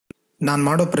ನಾನು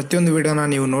ಮಾಡೋ ಪ್ರತಿಯೊಂದು ವಿಡಿಯೋನ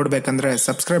ನೀವು ನೋಡಬೇಕಂದ್ರೆ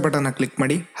ಸಬ್ಸ್ಕ್ರೈಬ್ ಬಟನ್ನ ಕ್ಲಿಕ್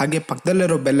ಮಾಡಿ, ಹಾಗೆ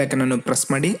ಪಕ್ಕದಲ್ಲಿರೋ ಬೆಲ್ ಐಕನ್ ಅನ್ನು ಪ್ರೆಸ್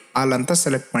ಮಾಡಿ ಆಲ್ ಅಂತ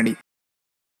ಸೆಲೆಕ್ಟ್ ಮಾಡಿ.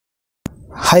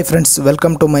 Hi friends,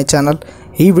 welcome to my channel.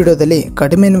 ಈ ವಿಡಿಯೋದಲ್ಲಿ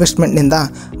ಕಡಿಮೆ ಇನ್ವೆಸ್ಟ್ಮೆಂಟ್ನಿಂದ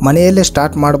ಮನೆಯಲ್ಲೇ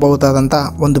ಸ್ಟಾರ್ಟ್ ಮಾಡಬಹುದಾದಂಥ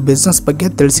ಒಂದು ಬಿಸ್ನೆಸ್ ಬಗ್ಗೆ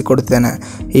ತಿಳಿಸಿಕೊಡುತ್ತೇನೆ.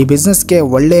 ಈ ಬಿಸ್ನೆಸ್ಗೆ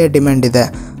ಒಳ್ಳೆಯ ಡಿಮ್ಯಾಂಡ್ ಇದೆ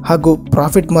ಹಾಗೂ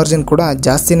ಪ್ರಾಫಿಟ್ ಮಾರ್ಜಿನ್ ಕೂಡ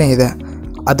ಜಾಸ್ತಿನೇ ಇದೆ.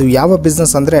 ಅದು ಯಾವ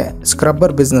ಬಿಸ್ನೆಸ್ ಅಂದರೆ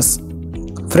ಸ್ಕ್ರಬ್ಬರ್ ಬಿಸ್ನೆಸ್.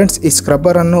 ಫ್ರೆಂಡ್ಸ್, ಈ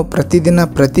ಸ್ಕ್ರಬ್ಬರನ್ನು ಪ್ರತಿದಿನ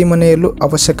ಪ್ರತಿ ಮನೆಯಲ್ಲೂ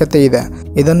ಅವಶ್ಯಕತೆ ಇದೆ.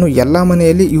 ಇದನ್ನು ಎಲ್ಲ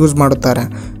ಮನೆಯಲ್ಲಿ ಯೂಸ್ ಮಾಡುತ್ತಾರೆ.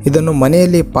 ಇದನ್ನು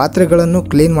ಮನೆಯಲ್ಲಿ ಪಾತ್ರೆಗಳನ್ನು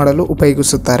ಕ್ಲೀನ್ ಮಾಡಲು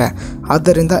ಉಪಯೋಗಿಸುತ್ತಾರೆ.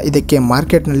 ಆದ್ದರಿಂದ ಇದಕ್ಕೆ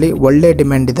ಮಾರ್ಕೆಟ್ನಲ್ಲಿ ಒಳ್ಳೆಯ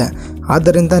ಡಿಮ್ಯಾಂಡ್ ಇದೆ.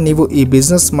 ಆದ್ದರಿಂದ ನೀವು ಈ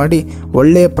ಬಿಸ್ನೆಸ್ ಮಾಡಿ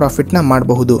ಒಳ್ಳೆಯ ಪ್ರಾಫಿಟ್ನ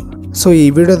ಮಾಡಬಹುದು. ಸೊ ಈ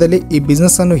ವಿಡಿಯೋದಲ್ಲಿ ಈ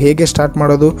ಬಿಸ್ನೆಸ್ಸನ್ನು ಹೇಗೆ ಸ್ಟಾರ್ಟ್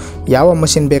ಮಾಡೋದು, ಯಾವ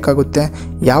ಮಷಿನ್ ಬೇಕಾಗುತ್ತೆ,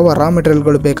 ಯಾವ ರಾ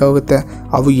ಮೆಟೀರಿಯಲ್ಗಳು ಬೇಕಾಗುತ್ತೆ,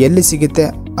 ಅವು ಎಲ್ಲಿ ಸಿಗುತ್ತೆ,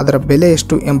 ಅದರ ಬೆಲೆ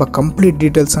ಎಷ್ಟು ಎಂಬ ಕಂಪ್ಲೀಟ್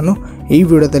ಡೀಟೇಲ್ಸನ್ನು ಈ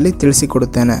ವಿಡಿಯೋದಲ್ಲಿ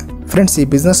ತಿಳಿಸಿಕೊಡುತ್ತೇನೆ. ಫ್ರೆಂಡ್ಸ್, ಈ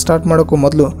ಬಿಸ್ನೆಸ್ ಸ್ಟಾರ್ಟ್ ಮಾಡೋಕ್ಕೂ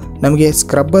ಮೊದಲು ನಮಗೆ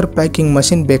ಸ್ಕ್ರಬ್ಬರ್ ಪ್ಯಾಕಿಂಗ್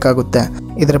ಮಷಿನ್ ಬೇಕಾಗುತ್ತೆ.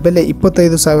 ಇದರ ಬೆಲೆ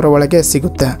 25,000 ಒಳಗೆ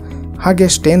ಸಿಗುತ್ತೆ. ಹಾಗೆ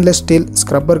ಸ್ಟೇನ್ಲೆಸ್ ಸ್ಟೀಲ್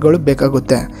ಸ್ಕ್ರಬ್ಬರ್ಗಳು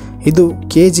ಬೇಕಾಗುತ್ತೆ. ಇದು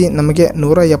kg ನಮಗೆ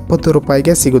 170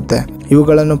 ರೂಪಾಯಿಗೆ ಸಿಗುತ್ತೆ.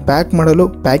 ಇವುಗಳನ್ನು ಪ್ಯಾಕ್ ಮಾಡಲು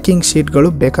ಪ್ಯಾಕಿಂಗ್ ಶೀಟ್ಗಳು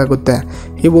ಬೇಕಾಗುತ್ತೆ.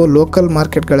 ಇವು ಲೋಕಲ್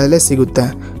ಮಾರ್ಕೆಟ್ಗಳಲ್ಲೇ ಸಿಗುತ್ತೆ.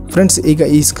 ಫ್ರೆಂಡ್ಸ್, ಈಗ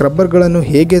ಈ ಸ್ಕ್ರಬ್ಬರ್ಗಳನ್ನು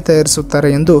ಹೇಗೆ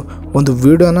ತಯಾರಿಸುತ್ತಾರೆ ಎಂದು ಒಂದು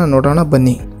ವಿಡಿಯೋನ ನೋಡೋಣ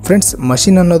ಬನ್ನಿ. ಫ್ರೆಂಡ್ಸ್,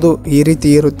 ಮಷಿನ್ ಅನ್ನೋದು ಈ ರೀತಿ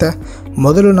ಇರುತ್ತೆ.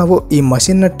 ಮೊದಲು ನಾವು ಈ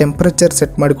ಮಷಿನ್ನ ಟೆಂಪ್ರೇಚರ್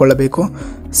ಸೆಟ್ ಮಾಡಿಕೊಳ್ಳಬೇಕು.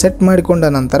 ಸೆಟ್ ಮಾಡಿಕೊಂಡ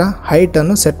ನಂತರ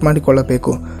ಹೈಟನ್ನು ಸೆಟ್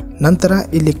ಮಾಡಿಕೊಳ್ಳಬೇಕು. ನಂತರ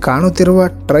ಇಲ್ಲಿ ಕಾಣುತ್ತಿರುವ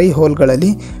ಟ್ರೈ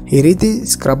ಹೋಲ್ಗಳಲ್ಲಿ ಈ ರೀತಿ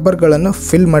ಸ್ಕ್ರಬ್ಬರ್ಗಳನ್ನು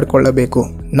ಫಿಲ್ ಮಾಡಿಕೊಳ್ಳಬೇಕು.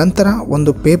 ನಂತರ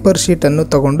ಒಂದು ಪೇಪರ್ ಶೀಟನ್ನು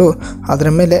ತಗೊಂಡು ಅದರ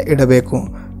ಮೇಲೆ ಇಡಬೇಕು.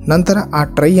 ನಂತರ ಆ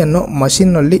ಟ್ರೈಯನ್ನು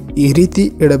ಮಷಿನ್ನಲ್ಲಿ ಈ ರೀತಿ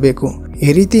ಇಡಬೇಕು.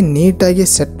 ಈ ರೀತಿ ನೀಟಾಗಿ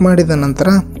ಸೆಟ್ ಮಾಡಿದ ನಂತರ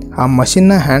ಆ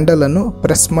ಮಷಿನ್ನ ಹ್ಯಾಂಡಲನ್ನು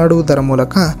ಪ್ರೆಸ್ ಮಾಡುವುದರ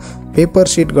ಮೂಲಕ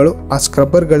ಪೇಪರ್ ಶೀಟ್ಗಳು ಆ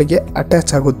ಸ್ಕ್ರಬ್ಬರ್ಗಳಿಗೆ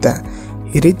ಅಟ್ಯಾಚ್ ಆಗುತ್ತೆ.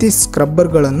 ಈ ರೀತಿ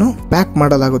ಸ್ಕ್ರಬ್ಬರ್ಗಳನ್ನು ಪ್ಯಾಕ್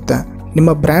ಮಾಡಲಾಗುತ್ತೆ. ನಿಮ್ಮ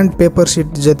ಬ್ರ್ಯಾಂಡ್ ಪೇಪರ್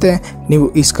ಶೀಟ್ ಜೊತೆ ನೀವು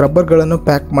ಈ ಸ್ಕ್ರಬ್ಬರ್ಗಳನ್ನು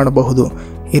ಪ್ಯಾಕ್ ಮಾಡಬಹುದು.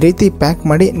 ಈ ರೀತಿ ಪ್ಯಾಕ್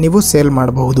ಮಾಡಿ ನೀವು ಸೇಲ್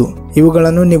ಮಾಡಬಹುದು.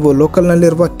 ಇವುಗಳನ್ನು ನೀವು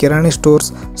ಲೋಕಲ್ನಲ್ಲಿರುವ ಕಿರಾಣಿ stores,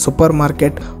 super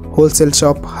market, wholesale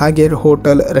shop, ಹಾಗೆ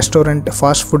hotel, restaurant,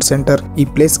 fast food centre ಈ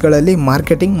ಪ್ಲೇಸ್ಗಳಲ್ಲಿ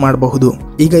ಮಾರ್ಕೆಟಿಂಗ್ ಮಾಡಬಹುದು.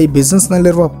 ಈಗ ಈ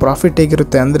ಬಿಸ್ನೆಸ್ನಲ್ಲಿರುವ ಪ್ರಾಫಿಟ್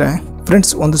ಹೇಗಿರುತ್ತೆ ಅಂದರೆ,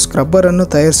 ಫ್ರೆಂಡ್ಸ್, ಒಂದು ಸ್ಕ್ರಬ್ಬರನ್ನು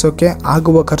ತಯಾರಿಸೋಕೆ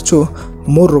ಆಗುವ ಖರ್ಚು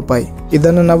 3 ರೂಪಾಯಿ.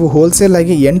 ಇದನ್ನು ನಾವು ಹೋಲ್ಸೇಲ್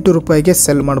ಆಗಿ 8 ರೂಪಾಯಿಗೆ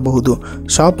ಸೆಲ್ ಮಾಡಬಹುದು.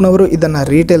 ಶಾಪ್ನವರು ಇದನ್ನು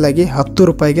ರೀಟೇಲ್ ಆಗಿ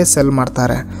 10 ರೂಪಾಯಿಗೆ ಸೆಲ್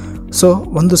ಮಾಡ್ತಾರೆ. ಸೊ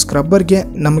ಒಂದು ಸ್ಕ್ರಬ್ಬರ್ಗೆ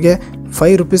ನಮಗೆ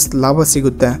 5 ರೂಪೀಸ್ ಲಾಭ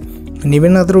ಸಿಗುತ್ತೆ.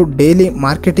 ನೀವೇನಾದರೂ ಡೈಲಿ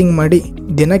ಮಾರ್ಕೆಟಿಂಗ್ ಮಾಡಿ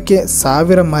ದಿನಕ್ಕೆ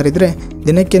 1000 ಮಾರಿದರೆ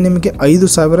ದಿನಕ್ಕೆ ನಿಮಗೆ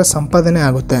 5,000 ಸಂಪಾದನೆ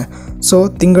ಆಗುತ್ತೆ. ಸೊ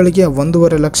ತಿಂಗಳಿಗೆ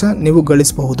 1.5 ಲಕ್ಷ ನೀವು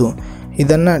ಗಳಿಸಬಹುದು.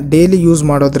 ಇದನ್ನು ಡೈಲಿ ಯೂಸ್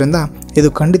ಮಾಡೋದ್ರಿಂದ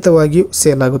ಇದು ಖಂಡಿತವಾಗಿಯೂ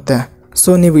ಸೇಲ್ ಆಗುತ್ತೆ.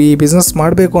 ಸೊ ನೀವು ಈ ಬಿಸ್ನೆಸ್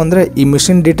ಮಾಡಬೇಕು ಅಂದರೆ ಈ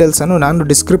ಮಿಷಿನ್ ಡೀಟೇಲ್ಸನ್ನು ನಾನು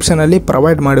ಡಿಸ್ಕ್ರಿಪ್ಷನಲ್ಲಿ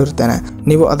ಪ್ರೊವೈಡ್ ಮಾಡಿರ್ತೇನೆ.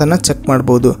 ನೀವು ಅದನ್ನು ಚೆಕ್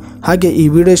ಮಾಡ್ಬೋದು. ಹಾಗೆ ಈ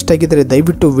ವಿಡಿಯೋ ಇಷ್ಟ ಆಗಿದ್ದರೆ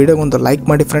ದಯವಿಟ್ಟು ವಿಡಿಯೋಗೊಂದು ಲೈಕ್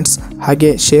ಮಾಡಿ ಫ್ರೆಂಡ್ಸ್.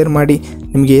 ಹಾಗೆ ಶೇರ್ ಮಾಡಿ.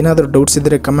 ನಿಮಗೆ ಏನಾದರೂ ಡೌಟ್ಸ್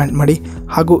ಇದ್ದರೆ ಕಮೆಂಟ್ ಮಾಡಿ.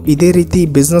 ಹಾಗೂ ಇದೇ ರೀತಿ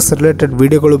ಬಿಸ್ನೆಸ್ ರಿಲೇಟೆಡ್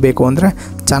ವಿಡಿಯೋಗಳು ಬೇಕು ಅಂದರೆ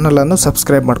ಚಾನಲನ್ನು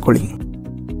ಸಬ್ಸ್ಕ್ರೈಬ್ ಮಾಡ್ಕೊಳ್ಳಿ.